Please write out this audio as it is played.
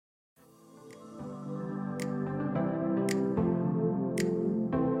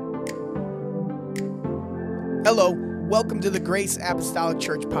Hello, welcome to the Grace Apostolic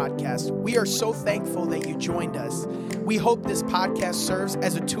Church podcast. We are so thankful that you joined us. We hope this podcast serves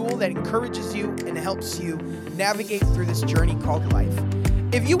as a tool that encourages you and helps you navigate through this journey called life.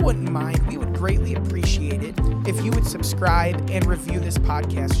 If you wouldn't mind, we would greatly appreciate it if you would subscribe and review this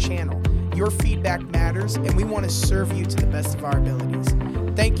podcast channel. Your feedback matters, and we want to serve you to the best of our abilities.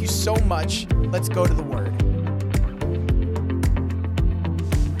 Thank you so much. Let's go to the Word.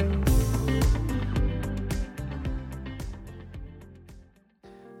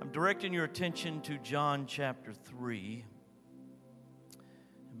 Directing your attention to John chapter 3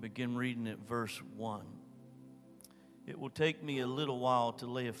 and begin reading at verse 1. It will take me a little while to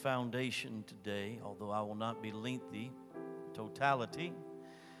lay a foundation today, although I will not be lengthy, totality,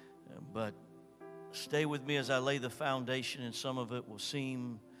 but stay with me as I lay the foundation, and some of it will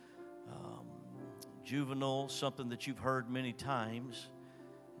seem juvenile, something that you've heard many times,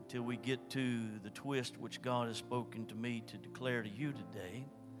 until we get to the twist which God has spoken to me to declare to you today.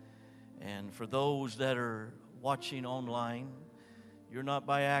 And for those that are watching online, you're not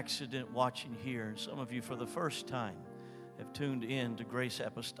by accident watching here. And some of you for the first time have tuned in to Grace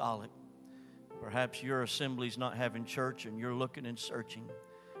Apostolic. Perhaps your assembly's not having church and you're looking and searching.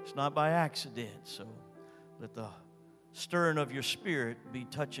 It's not by accident. So let the stirring of your spirit be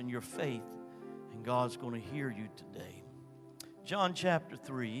touching your faith, and God's going to hear you today. John chapter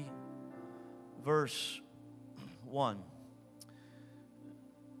 3, verse 1.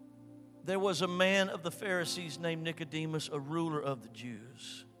 There was a man of the Pharisees named Nicodemus, a ruler of the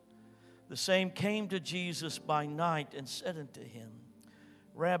Jews. The same came to Jesus by night and said unto him,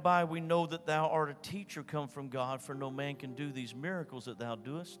 Rabbi, we know that thou art a teacher come from God, for no man can do these miracles that thou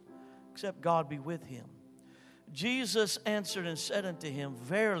doest, except God be with him. Jesus answered and said unto him,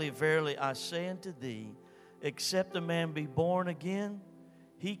 Verily, verily, I say unto thee, except a man be born again,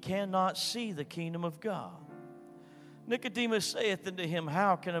 he cannot see the kingdom of God. Nicodemus saith unto him,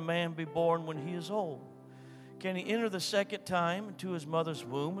 How can a man be born when he is old? Can he enter the second time into his mother's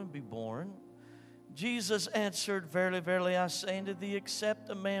womb and be born? Jesus answered, Verily, verily, I say unto thee, except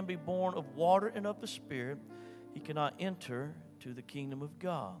a man be born of water and of the Spirit, he cannot enter to the kingdom of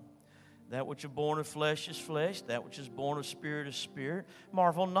God. That which is born of flesh is flesh, that which is born of spirit is spirit.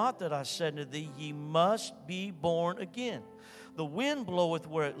 Marvel not that I said unto thee, Ye must be born again. The wind bloweth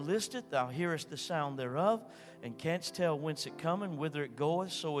where it listeth, thou hearest the sound thereof, and canst tell whence it cometh, and whither it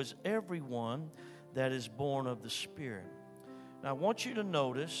goeth. So is everyone that is born of the Spirit. Now I want you to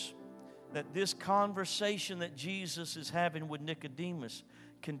notice that this conversation that Jesus is having with Nicodemus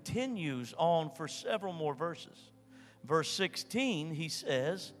continues on for several more verses. Verse 16, he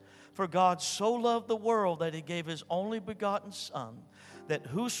says, For God so loved the world that he gave his only begotten Son, that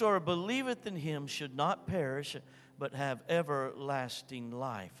whosoever believeth in him should not perish, but have everlasting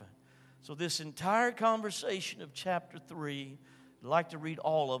life. So this entire conversation of chapter 3, I'd like to read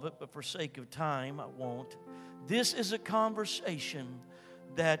all of it, but for sake of time, I won't. This is a conversation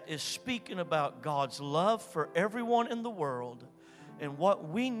that is speaking about God's love for everyone in the world and what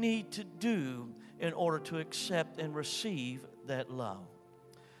we need to do in order to accept and receive that love.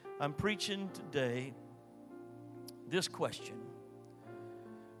 I'm preaching today this question: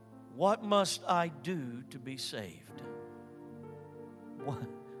 what must I do to be saved?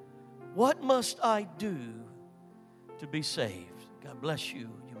 What must I do to be saved? God bless you.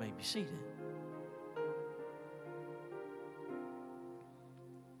 You may be seated.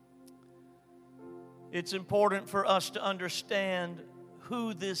 It's important for us to understand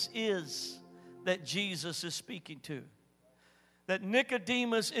who this is that Jesus is speaking to. That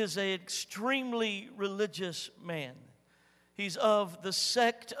Nicodemus is an extremely religious man. He's of the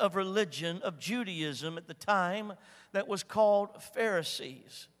sect of religion of Judaism at the time that was called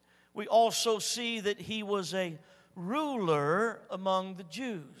Pharisees. We also see that he was a ruler among the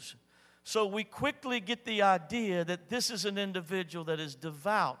Jews. So we quickly get the idea that this is an individual that is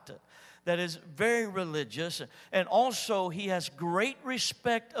devout, that is very religious, and also he has great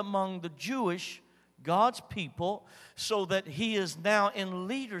respect among the Jewish, God's people, so that he is now in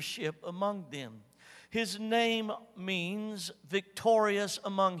leadership among them. His name means victorious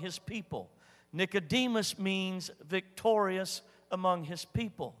among his people. Nicodemus means victorious among his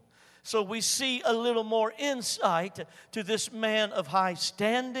people. So we see a little more insight to this man of high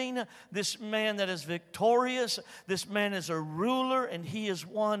standing, this man that is victorious, this man is a ruler, and he is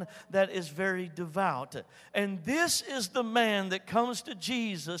one that is very devout. And this is the man that comes to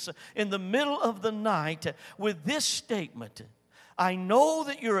Jesus in the middle of the night with this statement: I know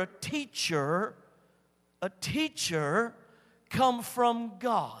that you're a teacher come from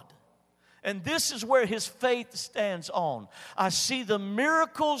God. And this is where his faith stands on. I see the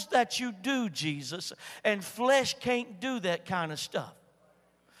miracles that you do, Jesus, and flesh can't do that kind of stuff.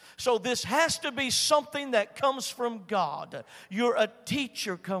 So this has to be something that comes from God. You're a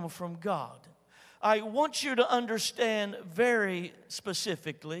teacher come from God. I want you to understand very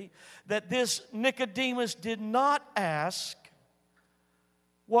specifically that this Nicodemus did not ask,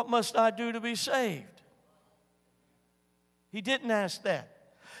 "What must I do to be saved?" He didn't ask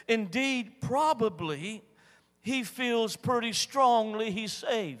that. Indeed, probably he feels pretty strongly he's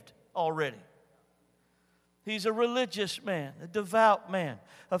saved already. He's a religious man, a devout man,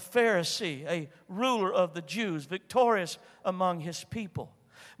 a Pharisee, a ruler of the Jews, victorious among his people.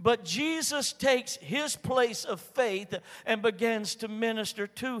 But Jesus takes his place of faith and begins to minister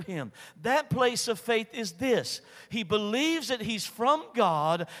to him. That place of faith is this: he believes that he's from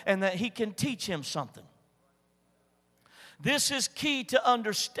God and that he can teach him something. This is key to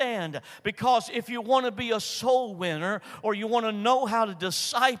understand, because if you want to be a soul winner or you want to know how to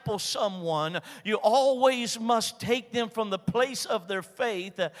disciple someone, you always must take them from the place of their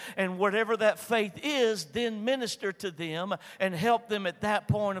faith, and whatever that faith is, then minister to them and help them at that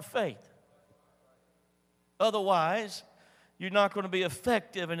point of faith. Otherwise, you're not going to be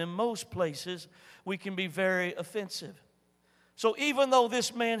effective, and in most places, we can be very offensive. So even though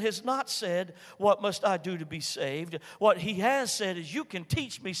this man has not said, "What must I do to be saved?" what he has said is, "You can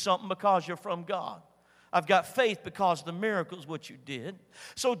teach me something because you're from God. I've got faith because of the miracles which you did."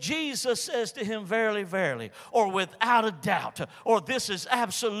 So Jesus says to him, "Verily, verily," or "without a doubt," or "this is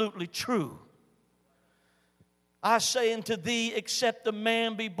absolutely true. I say unto thee, except a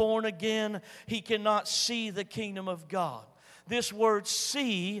man be born again, he cannot see the kingdom of God." This word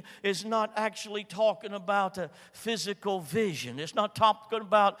 "see" is not actually talking about a physical vision. It's not talking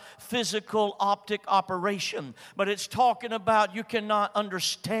about physical optic operation. But it's talking about you cannot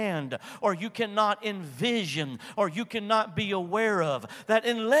understand, or you cannot envision, or you cannot be aware of. That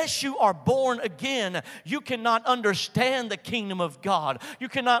unless you are born again, you cannot understand the kingdom of God. You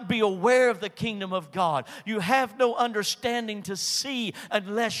cannot be aware of the kingdom of God. You have no understanding to see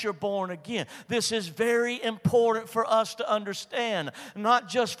unless you're born again. This is very important for us to understand. Not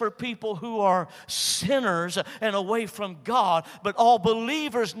just for people who are sinners and away from God, but all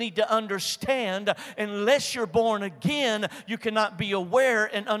believers need to understand, unless you're born again, you cannot be aware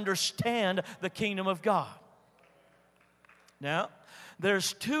and understand the kingdom of God. Now,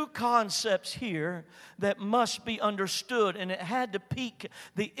 there's two concepts here that must be understood, and it had to pique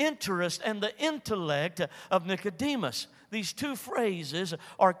the interest and the intellect of Nicodemus. These two phrases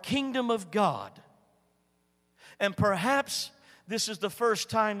are kingdom of God. And perhaps this is the first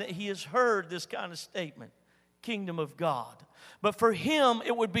time that he has heard this kind of statement, kingdom of God. But for him,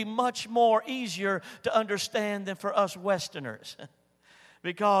 it would be much more easier to understand than for us Westerners.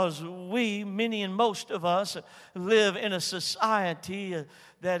 Because we, many and most of us, live in a society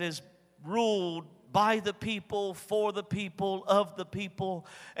that is ruled by the people, for the people, of the people.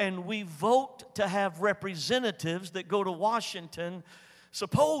 And we vote to have representatives that go to Washington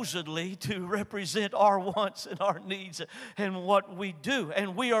supposedly to represent our wants and our needs and what we do.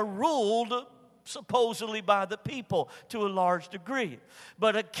 And we are ruled supposedly by the people to a large degree.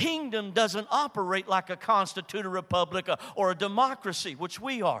 But a kingdom doesn't operate like a constituted republic or a democracy, which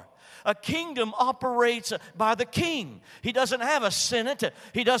we are. A kingdom operates by the king. He doesn't have a senate.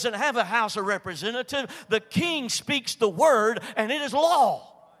 He doesn't have a house of representatives. The king speaks the word, and it is law.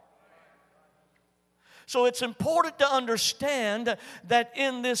 So it's important to understand that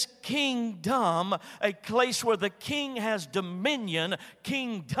in this kingdom, a place where the king has dominion,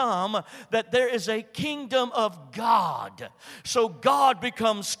 kingdom, that there is a kingdom of God. So God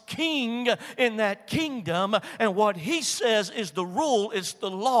becomes king in that kingdom, and what he says is the rule, it's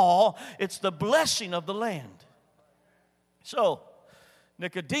the law, it's the blessing of the land. So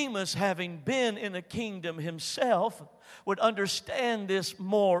Nicodemus, having been in a kingdom himself, would understand this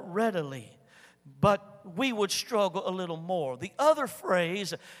more readily. But we would struggle a little more. The other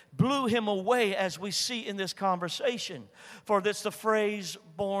phrase blew him away, as we see in this conversation. For that's the phrase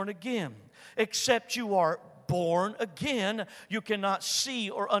born again. Except you are born again, you cannot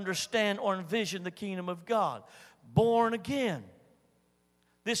see or understand or envision the kingdom of God. Born again.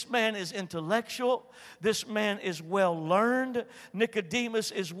 This man is intellectual. This man is well learned. Nicodemus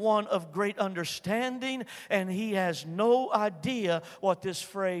is one of great understanding, and he has no idea what this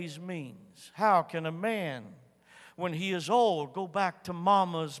phrase means. How can a man, when he is old, go back to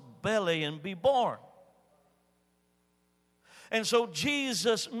mama's belly and be born? And so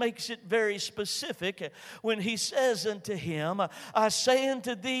Jesus makes it very specific when he says unto him, I say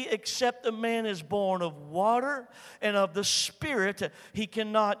unto thee, except a man is born of water and of the Spirit, he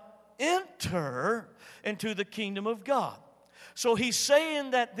cannot enter into the kingdom of God. So he's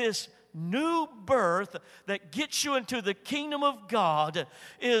saying that this new birth that gets you into the kingdom of God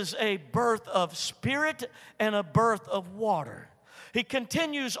is a birth of spirit and a birth of water. He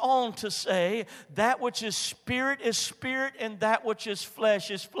continues on to say, that which is spirit, and that which is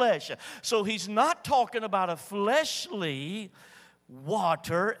flesh is flesh. So he's not talking about a fleshly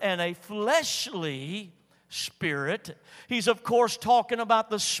water and a fleshly spirit. He's, of course, talking about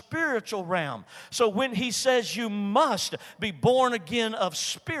the spiritual realm. So when he says you must be born again of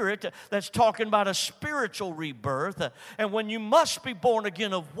spirit, that's talking about a spiritual rebirth. And when you must be born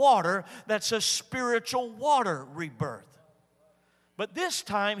again of water, that's a spiritual water rebirth. But this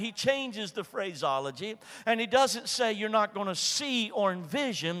time he changes the phraseology, and he doesn't say you're not going to see or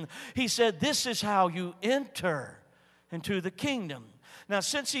envision. He said this is how you enter into the kingdom. Now,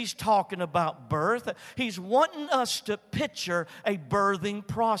 since he's talking about birth, he's wanting us to picture a birthing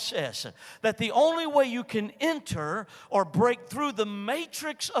process. That the only way you can enter or break through the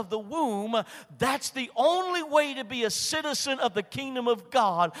matrix of the womb, that's the only way to be a citizen of the kingdom of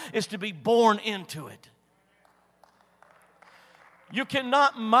God, is to be born into it. You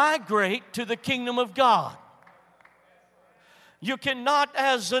cannot migrate to the kingdom of God. You cannot,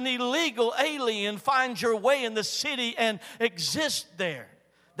 as an illegal alien, find your way in the city and exist there.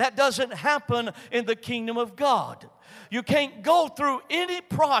 That doesn't happen in the kingdom of God. You can't go through any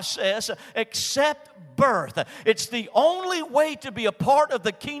process except birth. It's the only way to be a part of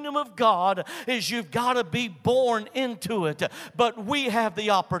the kingdom of God is you've got to be born into it. But we have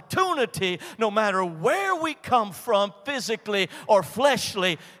the opportunity, no matter where we come from, physically or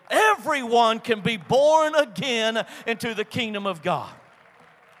fleshly, everyone can be born again into the kingdom of God.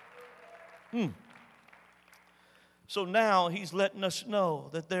 So now he's letting us know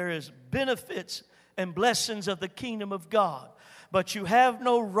that there is benefits and blessings of the kingdom of God. But you have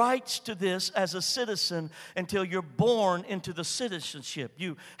no rights to this as a citizen until you're born into the citizenship.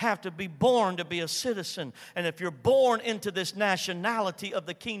 You have to be born to be a citizen. And if you're born into this nationality of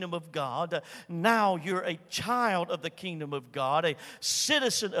the kingdom of God, now you're a child of the kingdom of God, a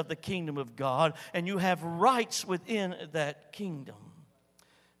citizen of the kingdom of God, and you have rights within that kingdom.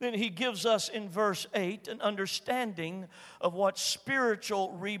 Then he gives us in verse 8 an understanding of what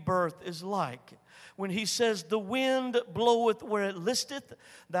spiritual rebirth is like. When he says, the wind bloweth where it listeth,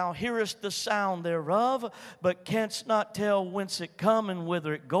 thou hearest the sound thereof, but canst not tell whence it come and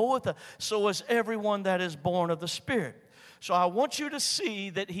whither it goeth, so is everyone that is born of the Spirit. So I want you to see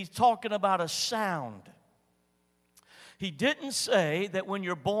that he's talking about a sound. He didn't say that when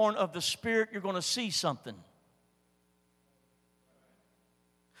you're born of the Spirit, you're going to see something.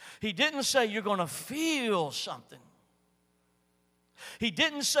 He didn't say you're going to feel something. He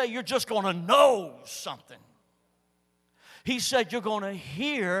didn't say you're just going to know something. He said you're going to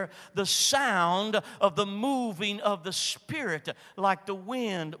hear the sound of the moving of the Spirit, like the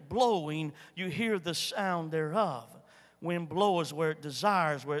wind blowing, you hear the sound thereof. Wind blows where it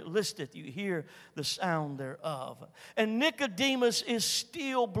desires, where it listeth, you hear the sound thereof. And Nicodemus is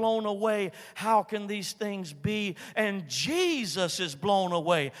still blown away. How can these things be? And Jesus is blown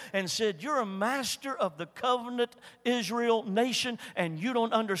away and said, you're a master of the covenant Israel nation and you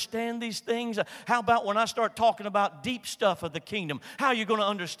don't understand these things? How about when I start talking about deep stuff of the kingdom? How are you going to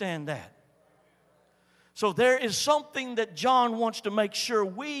understand that? So there is something that John wants to make sure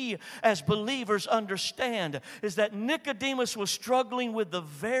we as believers understand, is that Nicodemus was struggling with the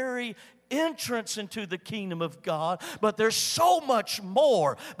very entrance into the kingdom of God, but there's so much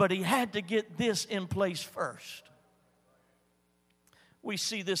more, but he had to get this in place first. We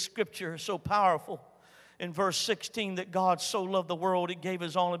see this scripture so powerful in verse 16, that God so loved the world, he gave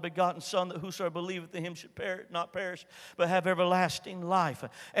his only begotten Son, that whosoever believeth in him should not perish, but have everlasting life.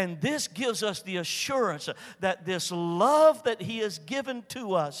 And this gives us the assurance that this love that he has given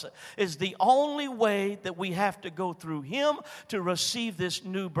to us is the only way that we have to go through him to receive this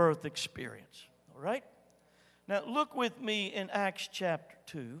new birth experience. All right? Now look with me in Acts chapter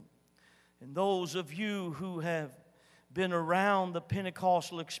 2. And those of you who have been around the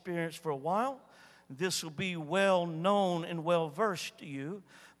Pentecostal experience for a while, this will be well known and well versed to you.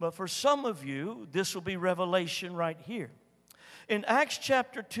 But for some of you, this will be revelation right here. In Acts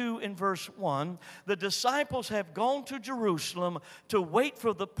chapter 2 and verse 1, the disciples have gone to Jerusalem to wait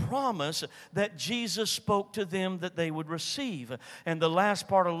for the promise that Jesus spoke to them that they would receive. And the last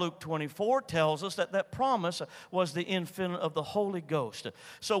part of Luke 24 tells us that that promise was the infilling of the Holy Ghost.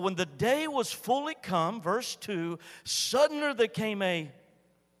 So when the day was fully come, verse 2, suddenly there came a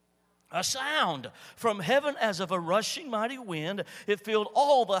sound from heaven as of a rushing mighty wind. It filled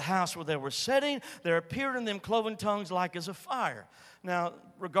all the house where they were sitting. There appeared in them cloven tongues like as a fire. Now,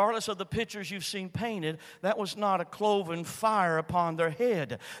 regardless of the pictures you've seen painted, that was not a cloven fire upon their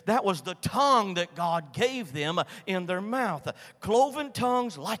head. That was the tongue that God gave them in their mouth. Cloven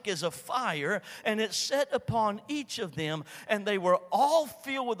tongues like as a fire, and it set upon each of them, and they were all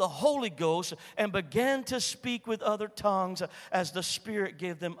filled with the Holy Ghost and began to speak with other tongues as the Spirit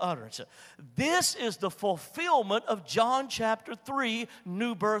gave them utterance. This is the fulfillment of John chapter 3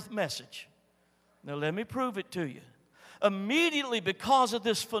 new birth message. Now let me prove it to you. Immediately because of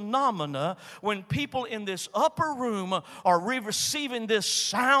this phenomena, when people in this upper room are receiving this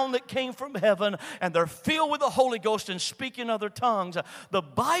sound that came from heaven and they're filled with the Holy Ghost and speaking other tongues, the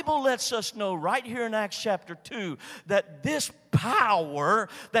Bible lets us know right here in Acts chapter 2 that this power,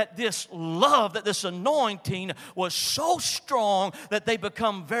 that this love, that this anointing was so strong that they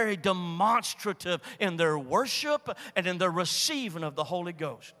become very demonstrative in their worship and in their receiving of the Holy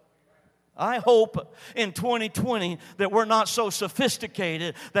Ghost. I hope in 2020 that we're not so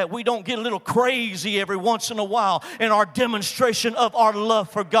sophisticated that we don't get a little crazy every once in a while in our demonstration of our love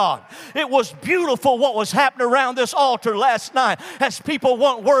for God. It was beautiful what was happening around this altar last night as people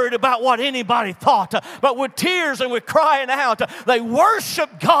weren't worried about what anybody thought, but with tears and with crying out, they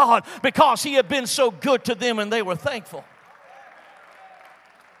worshiped God because He had been so good to them and they were thankful.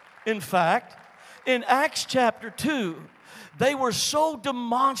 In fact, in Acts chapter 2, they were so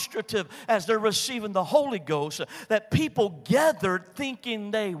demonstrative as they're receiving the Holy Ghost that people gathered thinking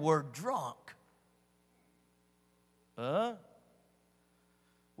they were drunk.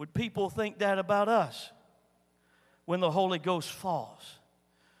 Would people think that about us when the Holy Ghost falls?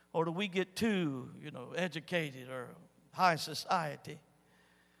 Or do we get too, educated or high society?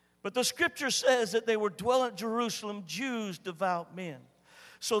 But the Scripture says that they were dwelling in Jerusalem, Jews, devout men.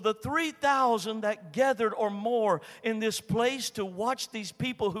 So the 3,000 that gathered or more in this place to watch these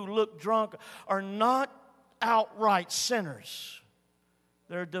people who look drunk are not outright sinners.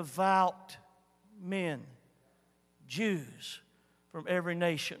 They're devout men, Jews from every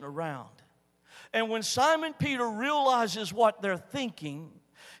nation around. And when Simon Peter realizes what they're thinking,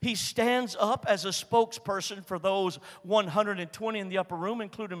 he stands up as a spokesperson for those 120 in the upper room,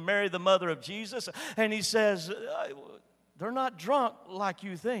 including Mary, the mother of Jesus, and he says, they're not drunk like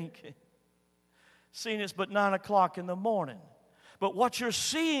you think. Seeing it's but 9 o'clock in the morning. But what you're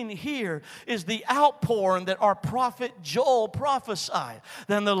seeing here is the outpouring that our prophet Joel prophesied.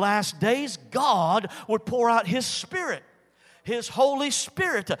 That in the last days, God would pour out His Spirit, His Holy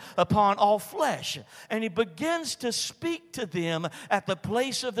Spirit upon all flesh. And He begins to speak to them at the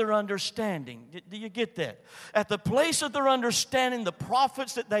place of their understanding. Do you get that? At the place of their understanding, the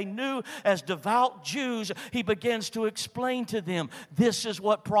prophets that they knew as devout Jews, He begins to explain to them, this is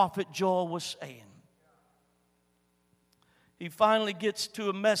what prophet Joel was saying. He finally gets to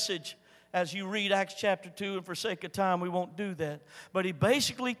a message as you read Acts chapter 2, and for sake of time, we won't do that. But he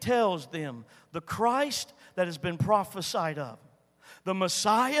basically tells them the Christ that has been prophesied of, the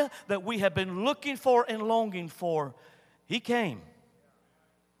Messiah that we have been looking for and longing for, He came.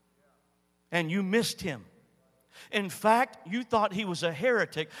 And you missed Him. In fact, you thought He was a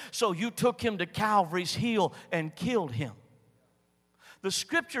heretic, so you took Him to Calvary's hill and killed Him. The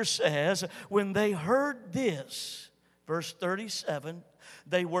Scripture says, when they heard this, verse 37,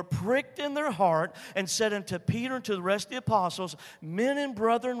 they were pricked in their heart and said unto Peter and to the rest of the apostles, men and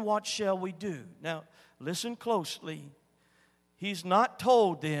brethren, what shall we do? Now, listen closely. He's not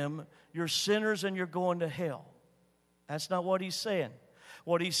told them, you're sinners and you're going to hell. That's not what He's saying.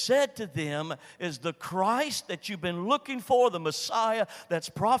 What He said to them is the Christ that you've been looking for, the Messiah that's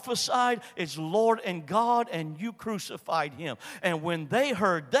prophesied, is Lord and God, and you crucified Him. And when they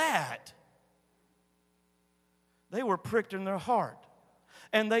heard that, they were pricked in their heart.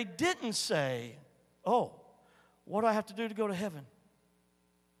 And they didn't say, oh, what do I have to do to go to heaven?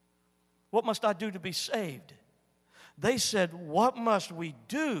 What must I do to be saved? They said, what must we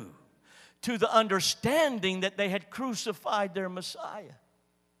do to the understanding that they had crucified their Messiah?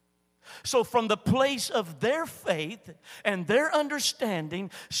 So from the place of their faith and their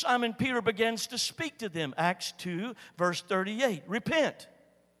understanding, Simon Peter begins to speak to them. Acts 2, verse 38. Repent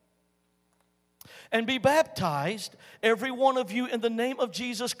and be baptized, every one of you, in the name of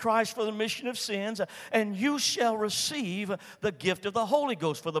Jesus Christ for the remission of sins, and you shall receive the gift of the Holy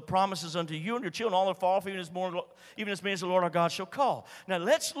Ghost. For the promises unto you and your children, all are far off, even as many as the Lord our God shall call. Now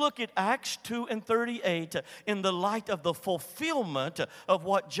let's look at Acts 2 and 38 in the light of the fulfillment of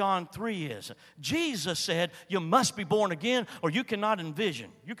what John 3 is. Jesus said, you must be born again, or you cannot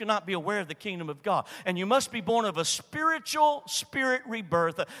envision. You cannot be aware of the kingdom of God. And you must be born of a spiritual spirit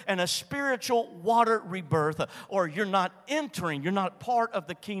rebirth and a spiritual water rebirth, or you're not entering, you're not part of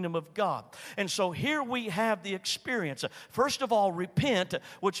the kingdom of God. And so here we have the experience. First of all, repent,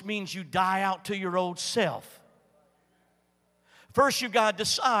 which means you die out to your old self. First, you got to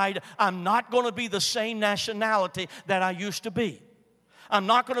decide, I'm not going to be the same nationality that I used to be. I'm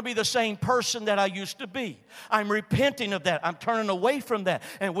not going to be the same person that I used to be. I'm repenting of that. I'm turning away from that.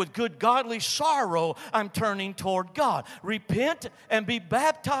 And with good godly sorrow, I'm turning toward God. Repent and be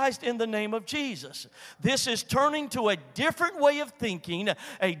baptized in the name of Jesus. This is turning to a different way of thinking,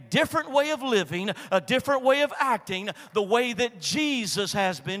 a different way of living, a different way of acting, the way that Jesus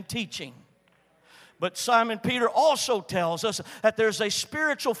has been teaching. But Simon Peter also tells us that there's a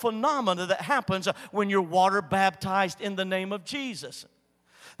spiritual phenomenon that happens when you're water baptized in the name of Jesus,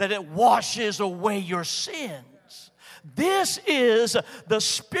 that it washes away your sins. This is the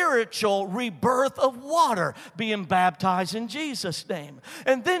spiritual rebirth of water, being baptized in Jesus' name.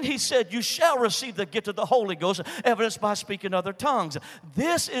 And then he said, you shall receive the gift of the Holy Ghost, evidenced by speaking other tongues.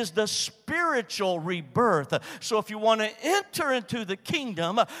 This is the spiritual rebirth. So if you want to enter into the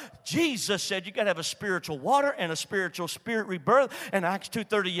kingdom, Jesus said you got to have a spiritual water and a spiritual spirit rebirth. And Acts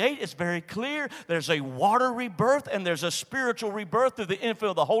 2:38 is very clear. There's a water rebirth and there's a spiritual rebirth through the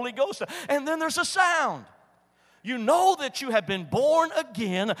infilling of the Holy Ghost. And then there's a sound. You know that you have been born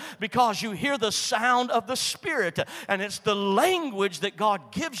again because you hear the sound of the Spirit. And it's the language that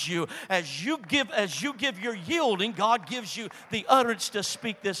God gives you. As you give your yielding, God gives you the utterance to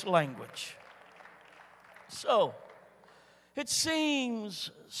speak this language. So, it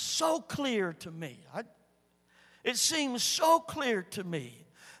seems so clear to me. It seems so clear to me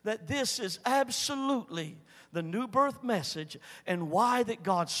that this is absolutely the new birth message, and why that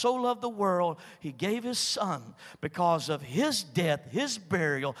God so loved the world, He gave His Son. Because of His death, His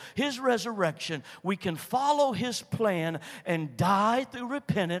burial, His resurrection, we can follow His plan and die through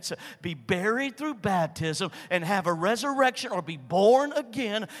repentance, be buried through baptism, and have a resurrection or be born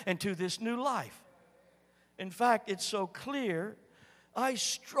again into this new life. In fact, it's so clear, I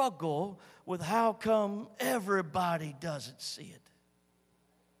struggle with how come everybody doesn't see it.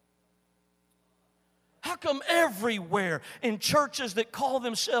 How come everywhere in churches that call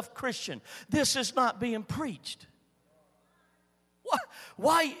themselves Christian, this is not being preached?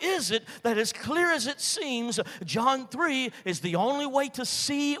 Why is it that as clear as it seems, John 3 is the only way to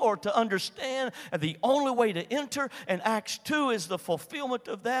see or to understand and the only way to enter, and Acts 2 is the fulfillment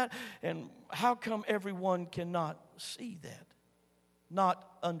of that? And how come everyone cannot see that, not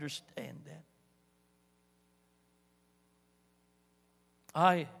understand that?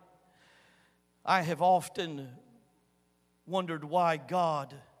 I have often wondered why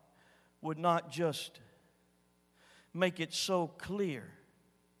God would not just make it so clear.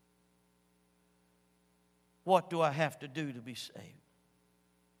 What do I have to do to be saved?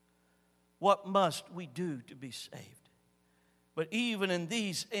 What must we do to be saved? But even in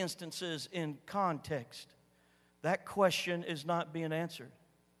these instances in context, that question is not being answered.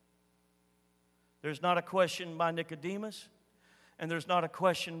 There's not a question by Nicodemus. And there's not a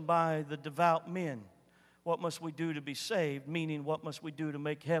question by the devout men. What must we do to be saved? Meaning, what must we do to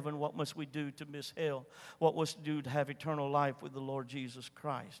make heaven? What must we do to miss hell? What must we do to have eternal life with the Lord Jesus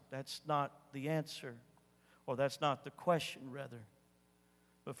Christ? That's not the answer, or that's not the question, rather.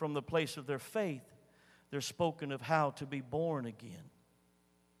 But from the place of their faith, they're spoken of how to be born again.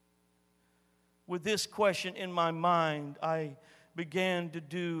 With this question in my mind, I began to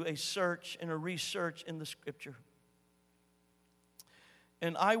do a search and a research in the Scripture.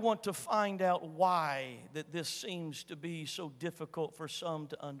 And I want to find out why that this seems to be so difficult for some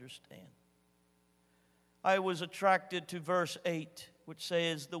to understand. I was attracted to verse 8, which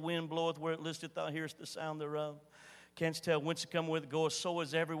says, the wind bloweth where it listeth, thou hearest the sound thereof. Canst tell whence it cometh, where it goeth, so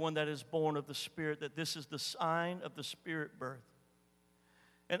is everyone that is born of the Spirit, that this is the sign of the Spirit birth.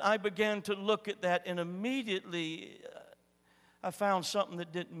 And I began to look at that, and immediately I found something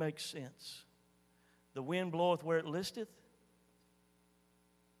that didn't make sense. The wind bloweth where it listeth.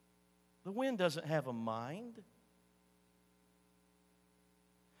 The wind doesn't have a mind.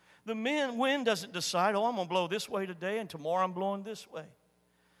 The wind doesn't decide, I'm going to blow this way today and tomorrow I'm blowing this way.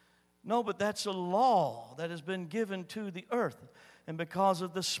 No, but that's a law that has been given to the earth. And because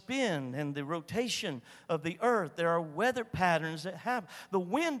of the spin and the rotation of the earth, there are weather patterns that happen. The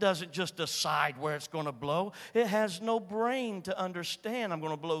wind doesn't just decide where it's going to blow. It has no brain to understand, I'm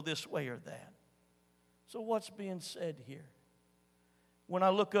going to blow this way or that. So what's being said here? When I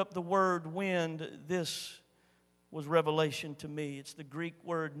look up the word wind, this was revelation to me. It's the Greek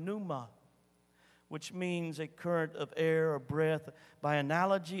word pneuma, which means a current of air or breath. By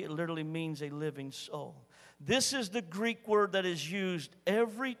analogy, it literally means a living soul. This is the Greek word that is used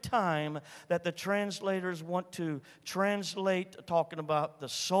every time that the translators want to translate, talking about the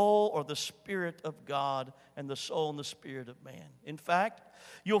soul or the Spirit of God and the soul and the spirit of man. In fact,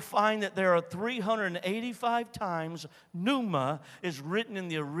 you'll find that there are 385 times pneuma is written in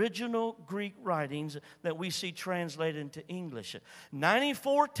the original Greek writings that we see translated into English.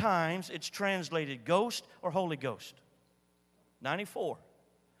 94 times it's translated ghost or Holy Ghost. 94.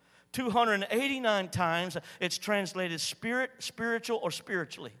 289 times it's translated spirit, spiritual, or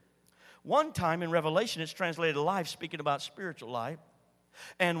spiritually. One time in Revelation it's translated life, speaking about spiritual life.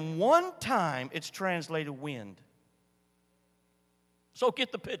 And one time it's translated wind. So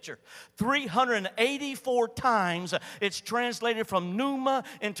get the picture. 384 times it's translated from pneuma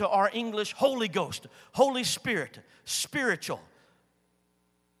into our English Holy Ghost, Holy Spirit, spiritual.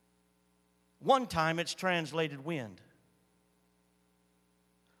 One time it's translated wind.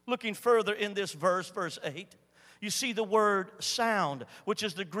 Looking further in this verse, verse 8, you see the word sound, which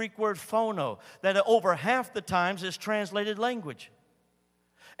is the Greek word phono, that over half the times is translated language.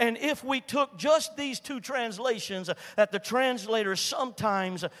 And if we took just these two translations that the translators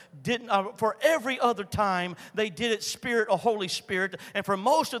sometimes didn't, for every other time they did it Spirit or Holy Spirit, and for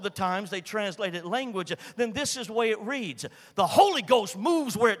most of the times they translated language, then this is the way it reads. The Holy Ghost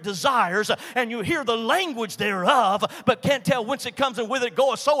moves where it desires, and you hear the language thereof, but can't tell whence it comes and whither it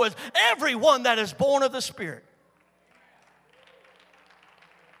goeth. So is everyone that is born of the Spirit.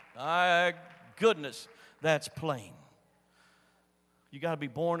 My goodness, that's plain. You got to be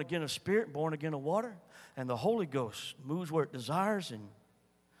born again of spirit, born again of water, and the Holy Ghost moves where it desires, and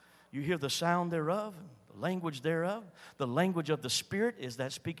you hear the sound thereof, and the language thereof. The language of the Spirit is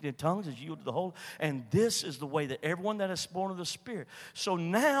that speaking in tongues is yielded to the Holy, and this is the way that everyone that is born of the Spirit. So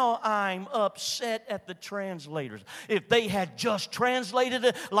now I'm upset at the translators. If they had just translated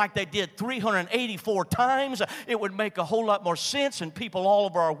it like they did 384 times, it would make a whole lot more sense, and people all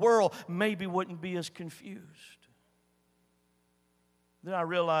over our world maybe wouldn't be as confused. Then I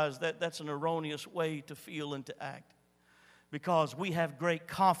realized that that's an erroneous way to feel and to act, because we have great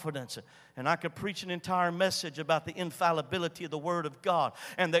confidence. And I could preach an entire message about the infallibility of the Word of God,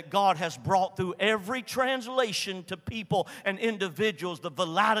 and that God has brought through every translation to people and individuals the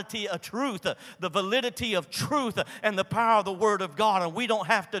validity of truth, the validity of truth, and the power of the Word of God. And we don't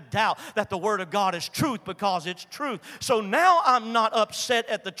have to doubt that the Word of God is truth, because it's truth. So now I'm not upset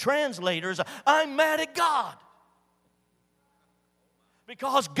at the translators. I'm mad at God.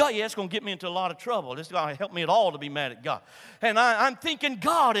 Because God, yeah, it's going to get me into a lot of trouble. It's going to help me at all to be mad at God. And I'm thinking,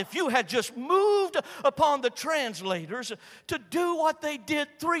 God, if you had just moved upon the translators to do what they did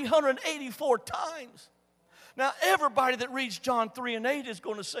 384 times. Now, everybody that reads John 3 and 8 is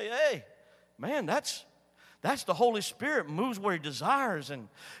going to say, hey, man, that's the Holy Spirit moves where He desires, and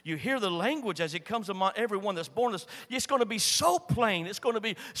you hear the language as it comes among everyone that's born. It's going to be so plain. It's going to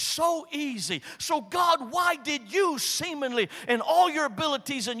be so easy. So, God, why did you seemingly, in all your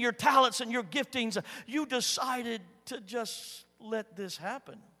abilities and your talents and your giftings, you decided to just let this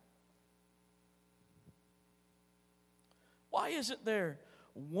happen? Why isn't there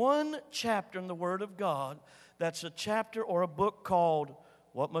one chapter in the Word of God that's a chapter or a book called,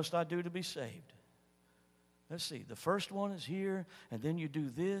 What Must I Do to Be Saved? Let's see, the first one is here, and then you do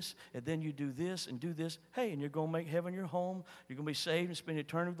this, and then you do this, and do this. Hey, and you're going to make heaven your home. You're going to be saved and spend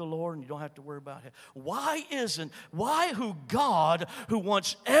eternity with the Lord, and you don't have to worry about it. Why who God, who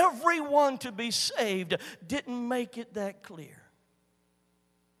wants everyone to be saved, didn't make it that clear?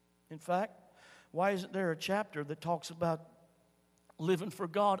 In fact, why isn't there a chapter that talks about living for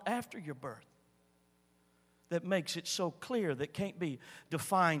God after your birth? That makes it so clear that can't be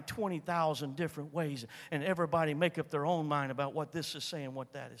defined 20,000 different ways and everybody make up their own mind about what this is saying,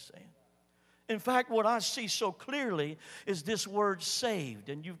 what that is saying. In fact, what I see so clearly is this word saved,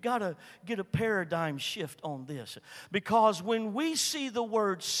 and you've got to get a paradigm shift on this, because when we see the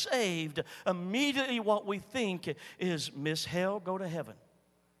word saved, immediately what we think is miss hell, go to heaven.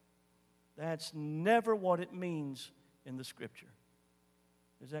 That's never what it means in the Scripture.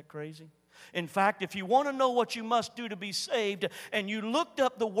 Is that crazy? In fact, if you want to know what you must do to be saved, and you looked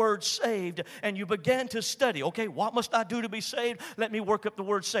up the word saved and you began to study, okay, what must I do to be saved? Let me work up the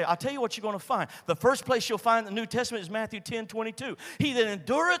word saved. I'll tell you what you're going to find. The first place you'll find in the New Testament is Matthew 10:22. He that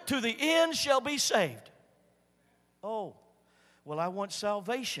endureth to the end shall be saved. Oh, well, I want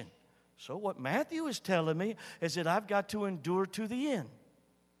salvation. So what Matthew is telling me is that I've got to endure to the end.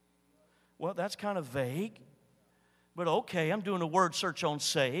 Well, that's kind of vague. But okay, I'm doing a word search on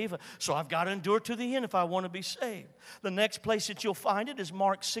save, so I've got to endure to the end if I want to be saved. The next place that you'll find it is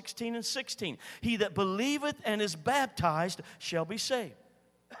Mark 16:16. He that believeth and is baptized shall be saved.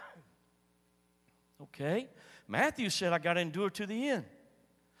 Okay. Matthew said, I got to endure to the end.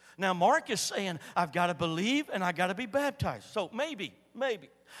 Now, Mark is saying, I've got to believe and I got to be baptized. So maybe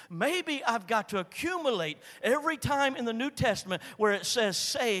I've got to accumulate every time in the New Testament where it says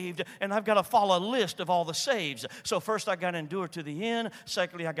saved, and I've got to follow a list of all the saves. So first I got to endure to the end.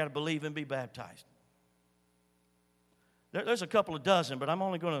 Secondly, I got to believe and be baptized. There's a couple of dozen, but I'm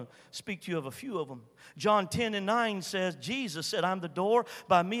only going to speak to you of a few of them. John 10:9 says, Jesus said, I'm the door.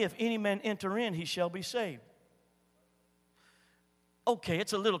 By me, if any man enter in, he shall be saved. Okay,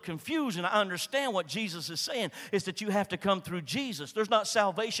 it's a little confusing. I understand what Jesus is saying is that you have to come through Jesus. There's not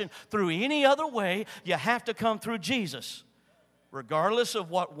salvation through any other way. You have to come through Jesus. Regardless of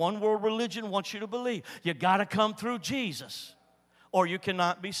what one world religion wants you to believe, you got to come through Jesus or you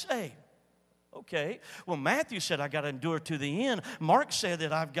cannot be saved. Okay, well, Matthew said I got to endure to the end. Mark said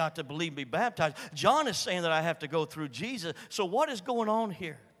that I've got to believe and be baptized. John is saying that I have to go through Jesus. So what is going on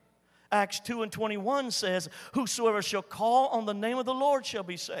here? Acts 2:21 says, whosoever shall call on the name of the Lord shall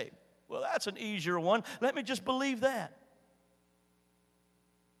be saved. Well, that's an easier one. Let me just believe that.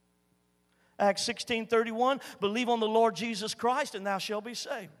 Acts 16:31, believe on the Lord Jesus Christ and thou shalt be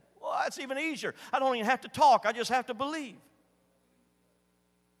saved. Well, that's even easier. I don't even have to talk. I just have to believe.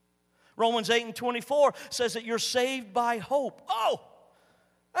 Romans 8:24 says that you're saved by hope. Oh,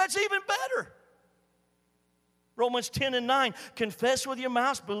 that's even better. Romans 10:9, confess with your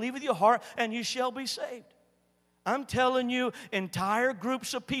mouth, believe with your heart, and you shall be saved. I'm telling you, entire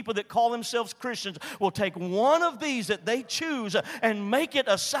groups of people that call themselves Christians will take one of these that they choose and make it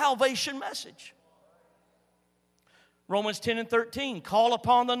a salvation message. Romans 10:13, call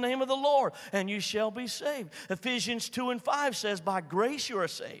upon the name of the Lord, and you shall be saved. Ephesians 2:5 says, by grace you are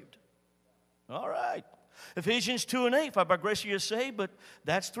saved. All right. Ephesians 2:8, for by grace you are saved, but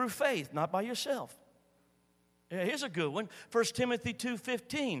that's through faith, not by yourself. Yeah, here's a good one. 1 Timothy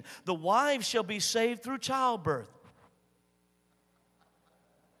 2:15, the wives shall be saved through childbirth.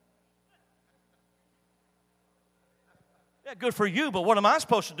 Yeah, good for you, but what am I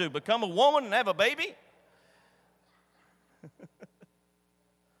supposed to do? Become a woman and have a baby?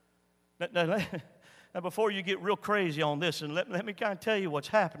 Now, before you get real crazy on this, and let me kind of tell you what's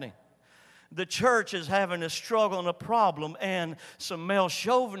happening. The church is having a struggle and a problem, and some male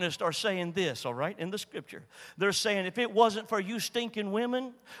chauvinists are saying this, all right, in the scripture. They're saying if it wasn't for you stinking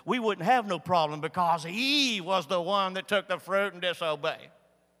women, we wouldn't have no problem because Eve was the one that took the fruit and disobeyed.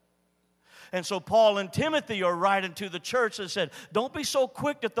 And so Paul and Timothy are writing to the church and said, don't be so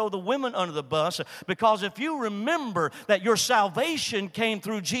quick to throw the women under the bus, because if you remember that your salvation came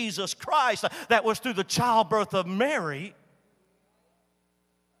through Jesus Christ, that was through the childbirth of Mary.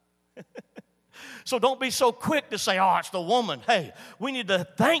 So don't be so quick to say, oh, it's the woman. Hey, we need to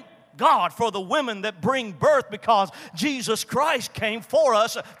thank God for the women that bring birth, because Jesus Christ came for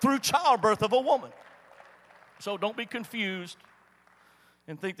us through childbirth of a woman. So don't be confused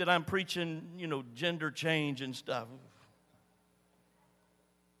and think that I'm preaching, gender change and stuff.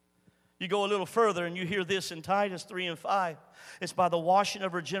 You go a little further and you hear this in Titus 3:5. It's by the washing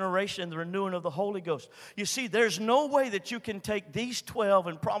of regeneration and the renewing of the Holy Ghost. You see, there's no way that you can take these 12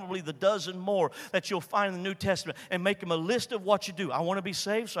 and probably the dozen more that you'll find in the New Testament and make them a list of what you do. I want to be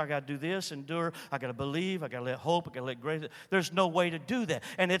saved, so I got to do this, endure. I got to believe. I got to let hope. I got to let grace. There's no way to do that.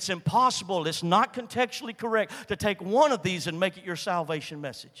 And it's impossible. It's not contextually correct to take one of these and make it your salvation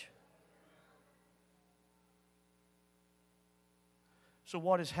message. So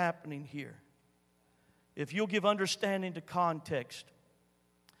what is happening here? If you'll give understanding to context,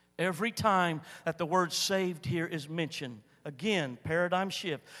 every time that the word saved here is mentioned, again, paradigm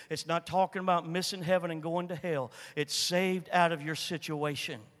shift. It's not talking about missing heaven and going to hell. It's saved out of your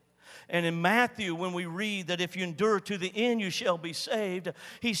situation. And in Matthew, when we read that if you endure to the end, you shall be saved,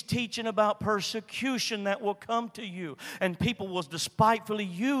 he's teaching about persecution that will come to you. And people will despitefully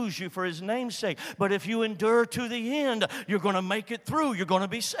use you for his name's sake. But if you endure to the end, you're going to make it through. You're going to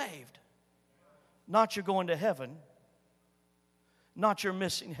be saved. Not you're going to heaven. Not you're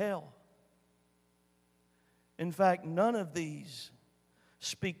missing hell. In fact, none of these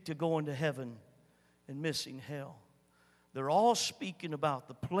speak to going to heaven and missing hell. They're all speaking about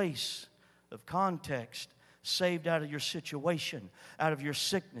the place of context, saved out of your situation, out of your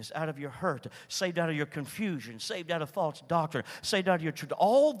sickness, out of your hurt, saved out of your confusion, saved out of false doctrine, saved out of your truth.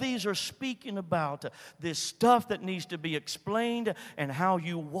 All these are speaking about this stuff that needs to be explained and how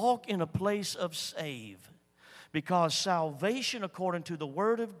you walk in a place of save. Because salvation, according to the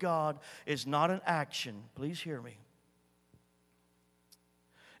Word of God, is not an action. Please hear me.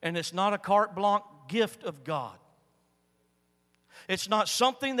 And it's not a carte blanche gift of God. It's not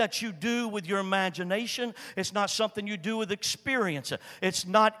something that you do with your imagination. It's not something you do with experience. It's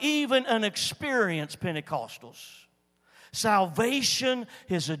not even an experience, Pentecostals. Salvation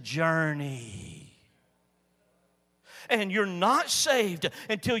is a journey. And you're not saved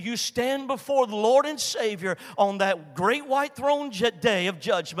until you stand before the Lord and Savior on that great white throne day of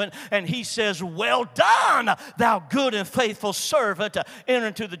judgment. And He says, well done, thou good and faithful servant. Enter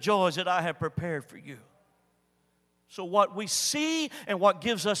into the joys that I have prepared for you. So what we see and what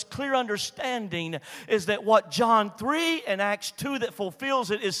gives us clear understanding is that what John 3 and Acts 2 that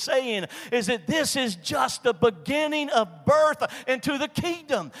fulfills it is saying is that this is just the beginning of birth into the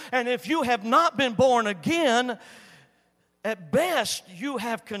kingdom. And if you have not been born again, at best you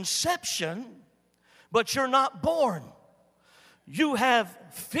have conception, but you're not born. You have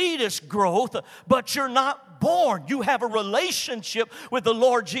fetus growth, but you're not born. You have a relationship with the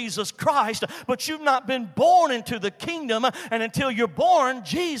Lord Jesus Christ, but you've not been born into the kingdom. And until you're born,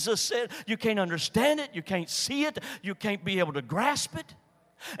 Jesus said, you can't understand it, you can't see it, you can't be able to grasp it.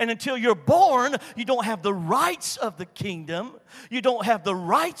 And until you're born, you don't have the rights of the kingdom. You don't have the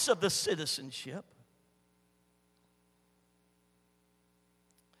rights of the citizenship.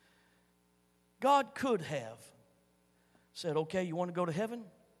 God could have said, okay, you want to go to heaven?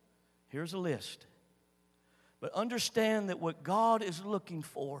 Here's a list. But understand that what God is looking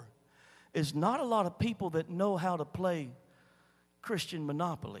for is not a lot of people that know how to play Christian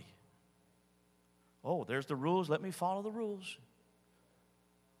Monopoly. Oh, there's the rules. Let me follow the rules.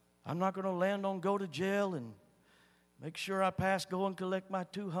 I'm not going to land on go to jail and make sure I pass, go and collect my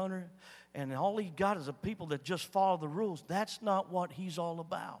 200. And all He got is a people that just follow the rules. That's not what He's all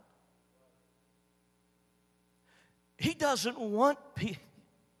about. He doesn't want people.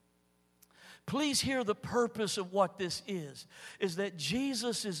 Please hear the purpose of what this is that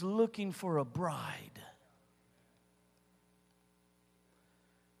Jesus is looking for a bride.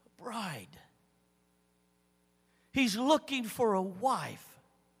 A bride. He's looking for a wife.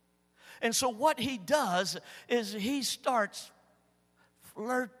 And so what He does is He starts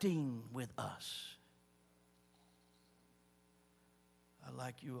flirting with us. I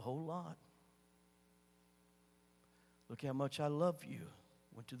like you a whole lot. Look how much I love you.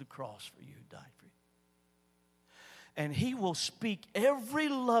 Went to the cross for you, died for you. And He will speak every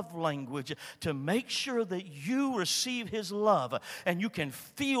love language to make sure that you receive His love and you can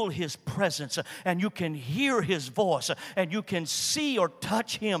feel His presence and you can hear His voice and you can see or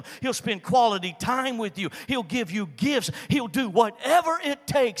touch Him. He'll spend quality time with you. He'll give you gifts. He'll do whatever it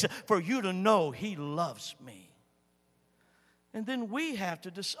takes for you to know He loves me. And then we have to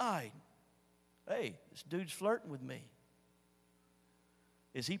decide, hey, this dude's flirting with me.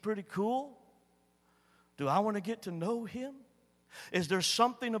 Is he pretty cool? Do I want to get to know him? Is there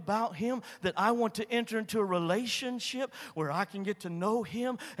something about him that I want to enter into a relationship where I can get to know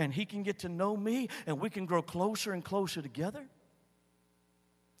him and he can get to know me and we can grow closer and closer together?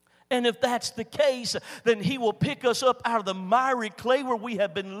 And if that's the case, then He will pick us up out of the miry clay where we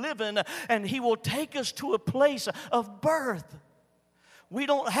have been living and He will take us to a place of birth. We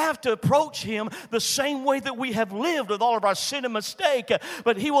don't have to approach Him the same way that we have lived with all of our sin and mistake,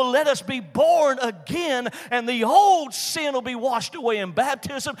 but He will let us be born again, and the old sin will be washed away in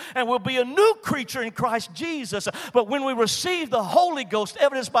baptism, and we'll be a new creature in Christ Jesus. But when we receive the Holy Ghost,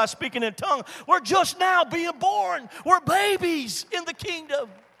 evidenced by speaking in tongues, we're just now being born. We're babies in the kingdom.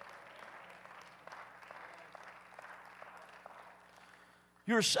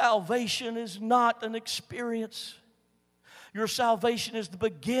 Your salvation is not an experience. Your salvation is the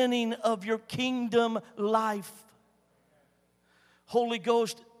beginning of your kingdom life. Holy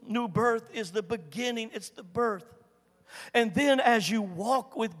Ghost, new birth is the beginning. It's the birth. And then as you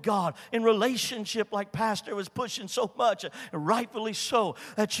walk with God in relationship, like Pastor was pushing so much, and rightfully so,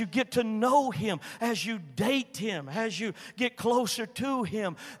 that you get to know Him, as you date Him, as you get closer to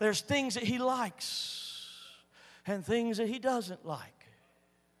Him, there's things that He likes and things that He doesn't like.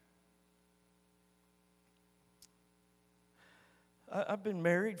 I've been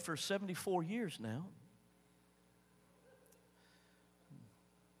married for 74 years now.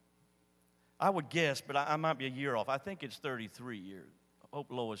 I would guess, but I might be a year off. I think it's 33 years. I hope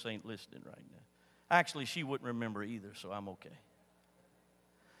Lois ain't listening right now. Actually, she wouldn't remember either, so I'm okay.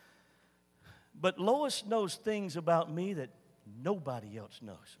 But Lois knows things about me that nobody else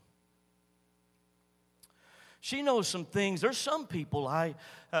knows. She knows some things. There's some people I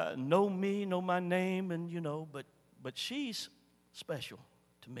know me, know my name, and but she's special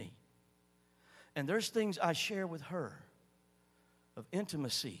to me. And there's things I share with her of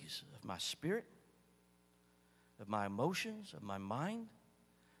intimacies of my spirit, of my emotions, of my mind,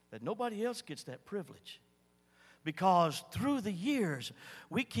 that nobody else gets that privilege. Because through the years,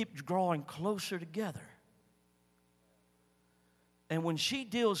 we keep growing closer together. And when she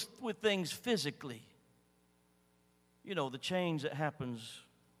deals with things physically, you know, the change that happens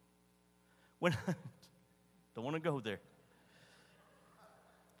when, don't want to go there.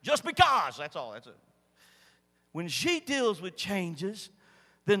 Just because, that's all, that's it. When she deals with changes,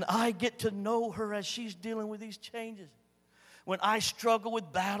 then I get to know her as she's dealing with these changes. When I struggle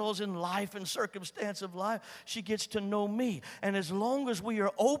with battles in life and circumstance of life, she gets to know me. And as long as we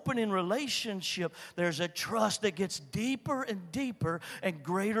are open in relationship, there's a trust that gets deeper and deeper and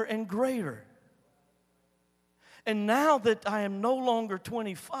greater. And now that I am no longer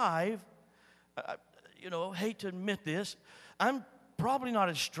 25, hate to admit this, I'm probably not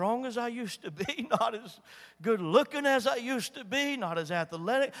as strong as I used to be, not as good looking as I used to be, not as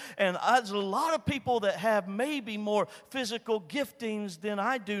athletic. And there's a lot of people that have maybe more physical giftings than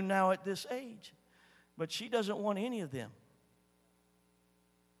I do now at this age. But she doesn't want any of them.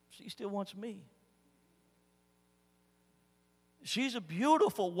 She still wants me. She's a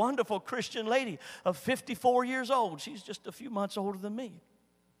beautiful, wonderful Christian lady of 54 years old. She's just a few months older than me.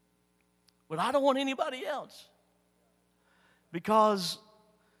 But I don't want anybody else. Because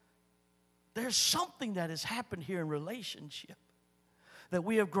there's something that has happened here in relationship, that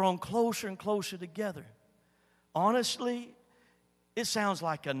we have grown closer and closer together. Honestly, it sounds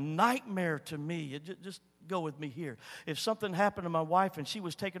like a nightmare to me. Just go with me here. If something happened to my wife and she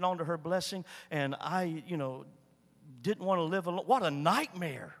was taken on to her blessing and I, didn't want to live alone, what a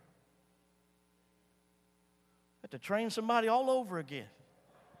nightmare. I had to train somebody all over again.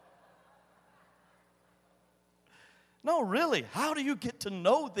 No, really, how do you get to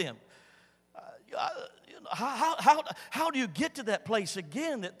know them? How do you get to that place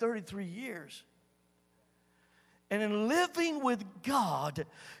again, that 33 years? And in living with God,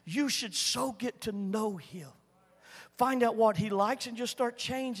 you should so get to know Him. Find out what He likes and just start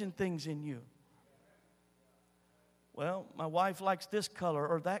changing things in you. Well, my wife likes this color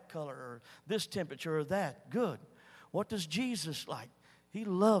or that color or this temperature or that. Good. What does Jesus like? He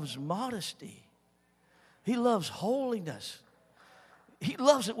loves modesty. He loves holiness. He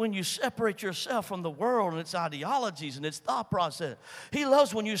loves it when you separate yourself from the world and its ideologies and its thought process. He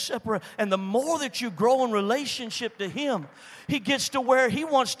loves when you separate. And the more that you grow in relationship to Him, He gets to where He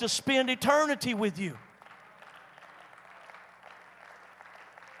wants to spend eternity with you.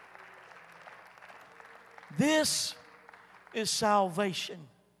 This is salvation.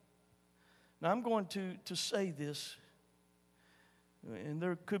 Now, I'm going to say this, and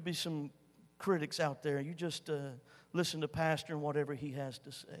there could be some critics out there. You just listen to Pastor and whatever he has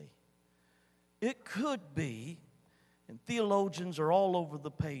to say. It could be, and theologians are all over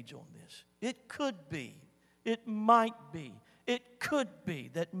the page on this. It could be, it might be, it could be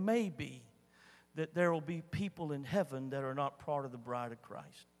that maybe that there will be people in heaven that are not part of the bride of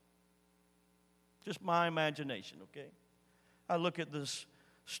Christ. Just my imagination, okay? I look at this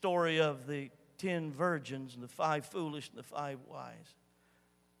story of the 10 virgins and the 5 foolish and the 5 wise.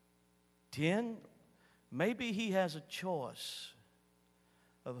 10, maybe he has a choice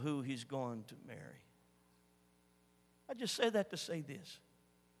of who he's going to marry. I just say that to say this.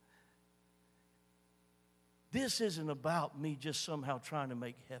 This isn't about me just somehow trying to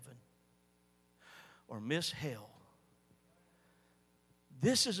make heaven or miss hell.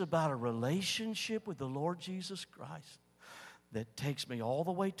 This is about a relationship with the Lord Jesus Christ that takes me all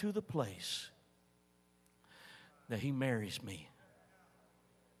the way to the place that He marries me.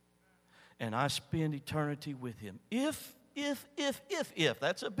 And I spend eternity with Him. If,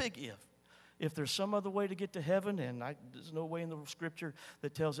 that's a big if there's some other way to get to heaven, and there's no way in the Scripture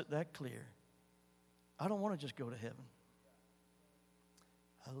that tells it that clear, I don't want to just go to heaven.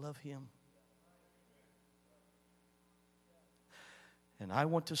 I love Him. And I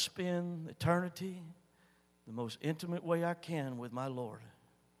want to spend eternity the most intimate way I can with my Lord,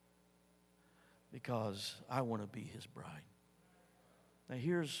 because I want to be His bride. Now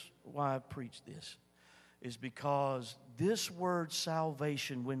here's why I preach this, is because this word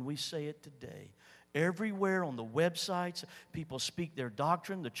salvation, when we say it today, everywhere on the websites, people speak their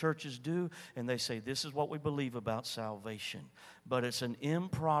doctrine, the churches do, and they say this is what we believe about salvation. But it's an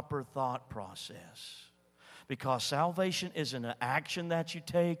improper thought process. Because salvation isn't an action that you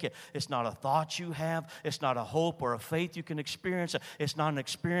take. It's not a thought you have. It's not a hope or a faith you can experience. It's not an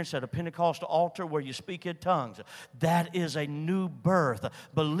experience at a Pentecostal altar where you speak in tongues. That is a new birth.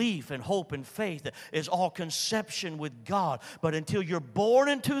 Belief and hope and faith is all conception with God. But until you're born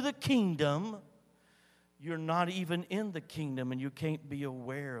into the kingdom, you're not even in the kingdom, and you can't be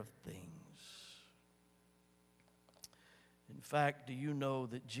aware of things. In fact, do you know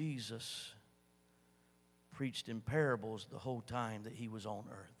that Jesus preached in parables the whole time that he was on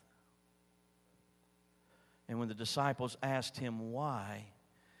earth. And when the disciples asked him why,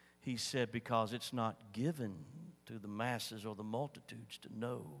 he said, because it's not given to the masses or the multitudes to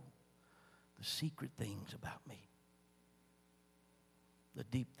know the secret things about me, the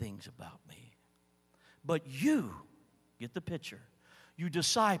deep things about me. But you, get the picture, you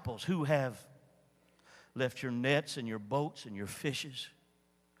disciples who have left your nets and your boats and your fishes,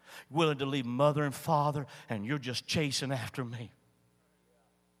 willing to leave mother and father, and you're just chasing after me.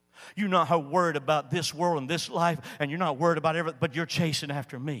 You're not worried about this world and this life, and you're not worried about everything, but you're chasing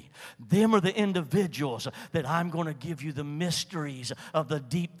after me. Them are the individuals that I'm going to give you the mysteries of the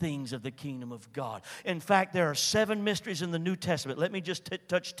deep things of the kingdom of God. In fact, there are 7 mysteries in the New Testament. Let me just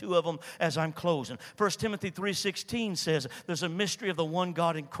touch 2 of them as I'm closing. 1 Timothy 3:16 says there's a mystery of the one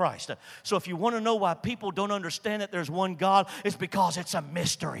God in Christ. So if you want to know why people don't understand that there's one God, it's because it's a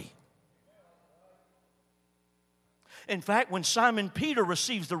mystery. In fact, when Simon Peter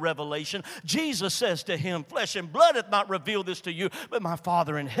receives the revelation, Jesus says to him, flesh and blood hath not revealed this to you, but my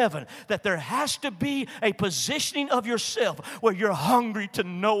Father in heaven. That there has to be a positioning of yourself where you're hungry to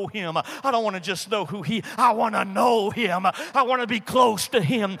know Him. I don't want to just know who He, I want to know Him. I want to be close to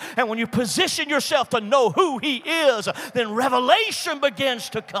Him. And when you position yourself to know who He is, then revelation begins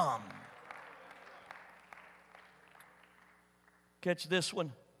to come. Catch this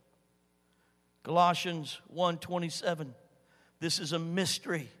one. Colossians 1:27. This is a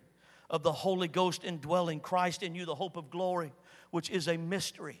mystery of the Holy Ghost indwelling Christ in you, the hope of glory, which is a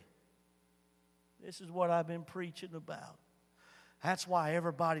mystery. This is what I've been preaching about. That's why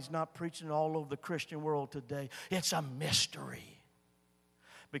everybody's not preaching all over the Christian world today. It's a mystery.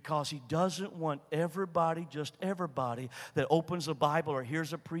 Because He doesn't want everybody, just everybody, that opens the Bible or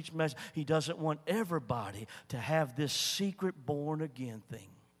hears a preached message, He doesn't want everybody to have this secret born again thing.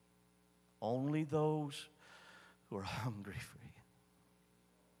 Only those who are hungry for Him.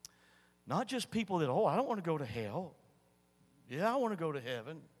 Not just people that, I don't want to go to hell. Yeah, I want to go to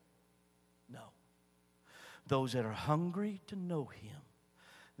heaven. No. Those that are hungry to know Him.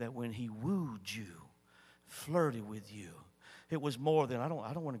 That when He wooed you, flirted with you, it was more than, I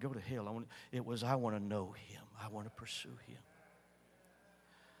don't want to go to hell. I want to know Him. I want to pursue Him.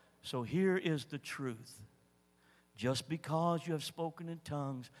 So here is the truth. Just because you have spoken in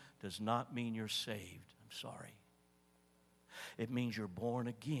tongues does not mean you're saved. I'm sorry. It means you're born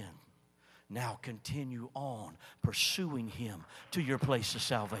again. Now continue on pursuing Him to your place of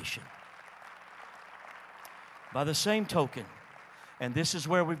salvation. By the same token, and this is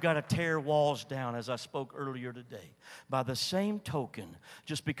where we've got to tear walls down, as I spoke earlier today. By the same token,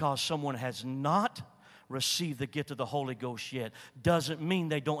 just because someone has not received the gift of the Holy Ghost yet, doesn't mean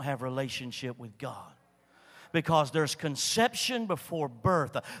they don't have a relationship with God. Because there's conception before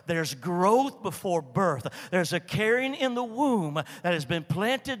birth. There's growth before birth. There's a carrying in the womb that has been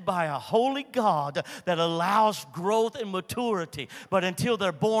planted by a holy God that allows growth and maturity. But until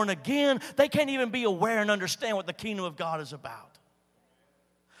they're born again, they can't even be aware and understand what the kingdom of God is about.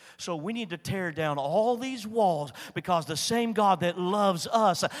 So we need to tear down all these walls, because the same God that loves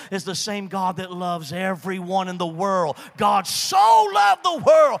us is the same God that loves everyone in the world. God so loved the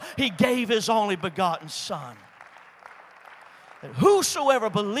world, He gave His only begotten Son, that whosoever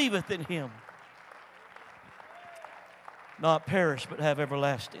believeth in Him not perish but have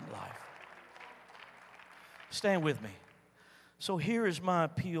everlasting life. Stand with me. So here is my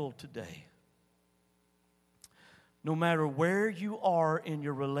appeal today. No matter where you are in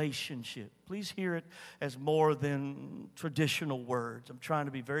your relationship, please hear it as more than traditional words. I'm trying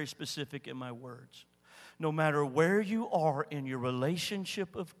to be very specific in my words. No matter where you are in your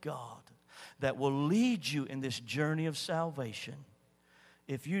relationship of God that will lead you in this journey of salvation,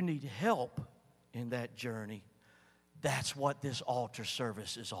 if you need help in that journey, that's what this altar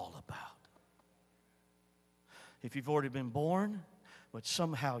service is all about. If you've already been born, but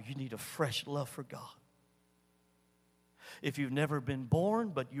somehow you need a fresh love for God. If you've never been born,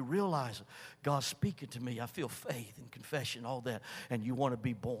 but you realize God's speaking to me, I feel faith and confession, all that, and you want to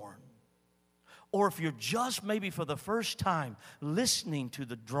be born. Or if you're just maybe for the first time listening to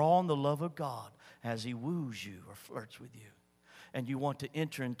the draw on the love of God as He woos you or flirts with you, and you want to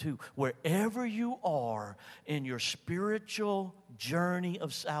enter into wherever you are in your spiritual journey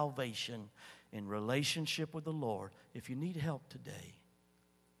of salvation in relationship with the Lord, if you need help today,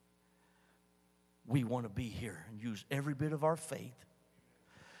 we want to be here and use every bit of our faith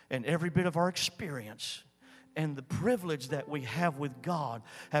and every bit of our experience and the privilege that we have with God,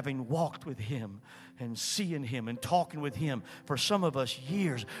 having walked with Him and seeing Him and talking with Him for some of us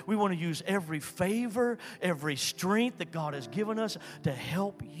years. We want to use every favor, every strength that God has given us to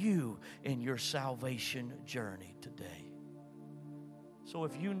help you in your salvation journey today. So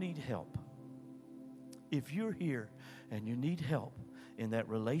if you need help, if you're here and you need help in that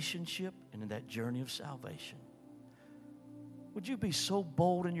relationship and in that journey of salvation, would you be so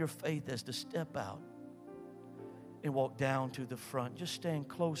bold in your faith as to step out and walk down to the front? Just stand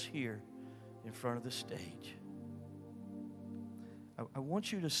close here in front of the stage. I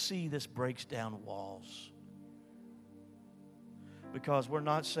want you to see this breaks down walls. Because we're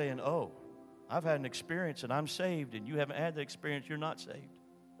not saying, oh, I've had an experience and I'm saved, and you haven't had the experience, you're not saved.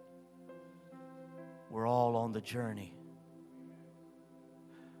 We're all on the journey.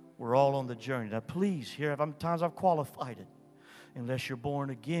 We're all on the journey. Now please, here, times I've qualified it. Unless you're born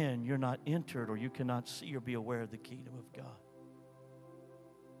again, you're not entered, or you cannot see or be aware of the kingdom of God.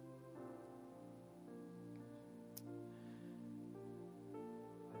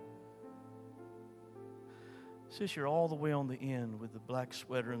 Sis, you're all the way on the end with the black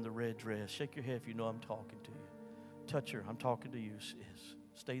sweater and the red dress. Shake your head if you know I'm talking to you. Touch her. I'm talking to you, sis.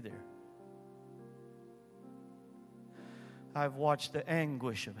 Stay there. I've watched the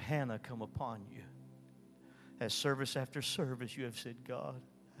anguish of Hannah come upon you. As service after service, you have said, God,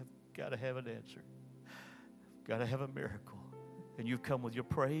 I've got to have an answer. I've got to have a miracle. And you've come with your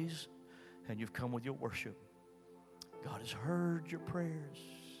praise, and you've come with your worship. God has heard your prayers.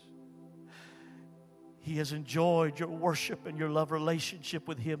 He has enjoyed your worship and your love relationship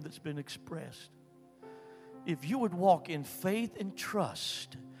with Him that's been expressed. If you would walk in faith and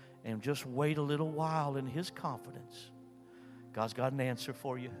trust and just wait a little while in His confidence, God's got an answer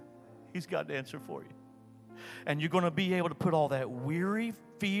for you. He's got an answer for you. And you're going to be able to put all that weary,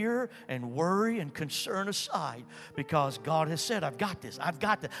 fear, and worry and concern aside, because God has said, I've got this, I've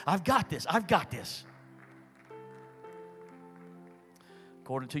got this, I've got this, I've got this.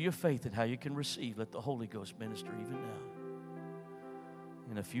 According to your faith and how you can receive, let the Holy Ghost minister even now.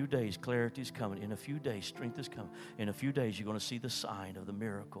 In a few days, clarity is coming. In a few days, strength is coming. In a few days, you're going to see the sign of the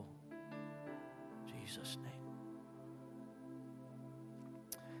miracle. In Jesus' name.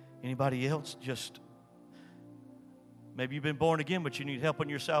 Anybody else? Just maybe you've been born again, but you need help on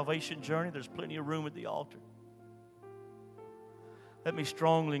your salvation journey. There's plenty of room at the altar. Let me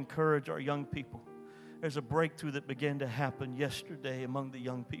strongly encourage our young people. There's a breakthrough that began to happen yesterday among the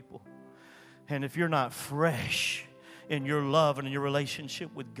young people. And if you're not fresh in your love and in your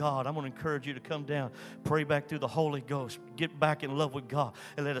relationship with God, I'm going to encourage you to come down, pray back through the Holy Ghost, get back in love with God,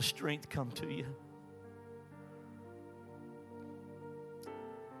 and let a strength come to you.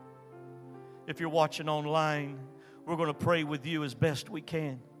 If you're watching online, we're going to pray with you as best we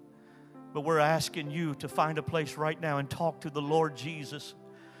can. But we're asking you to find a place right now and talk to the Lord Jesus.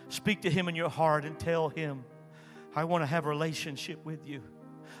 Speak to Him in your heart and tell Him, I want to have a relationship with you.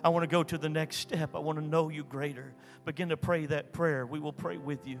 I want to go to the next step. I want to know you greater. Begin to pray that prayer. We will pray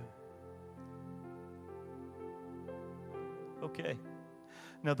with you. Okay.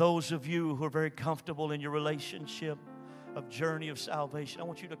 Now, those of you who are very comfortable in your relationship of journey of salvation, I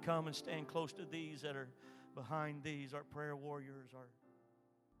want you to come and stand close to these that are behind these, our prayer warriors, our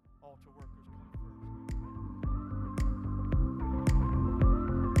altar workers.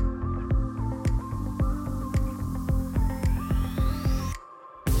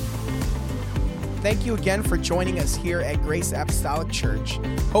 Thank you again for joining us here at Grace Apostolic Church.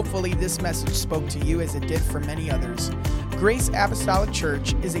 Hopefully this message spoke to you as it did for many others. Grace Apostolic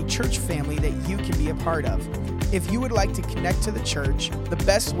Church is a church family that you can be a part of. If you would like to connect to the church, the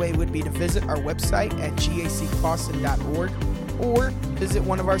best way would be to visit our website at gaclawson.org or visit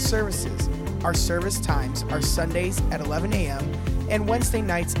one of our services. Our service times are Sundays at 11 a.m. and Wednesday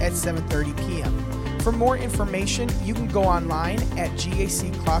nights at 7:30 p.m. For more information, you can go online at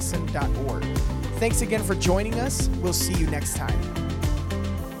gaclawson.org. Thanks again for joining us. We'll see you next time.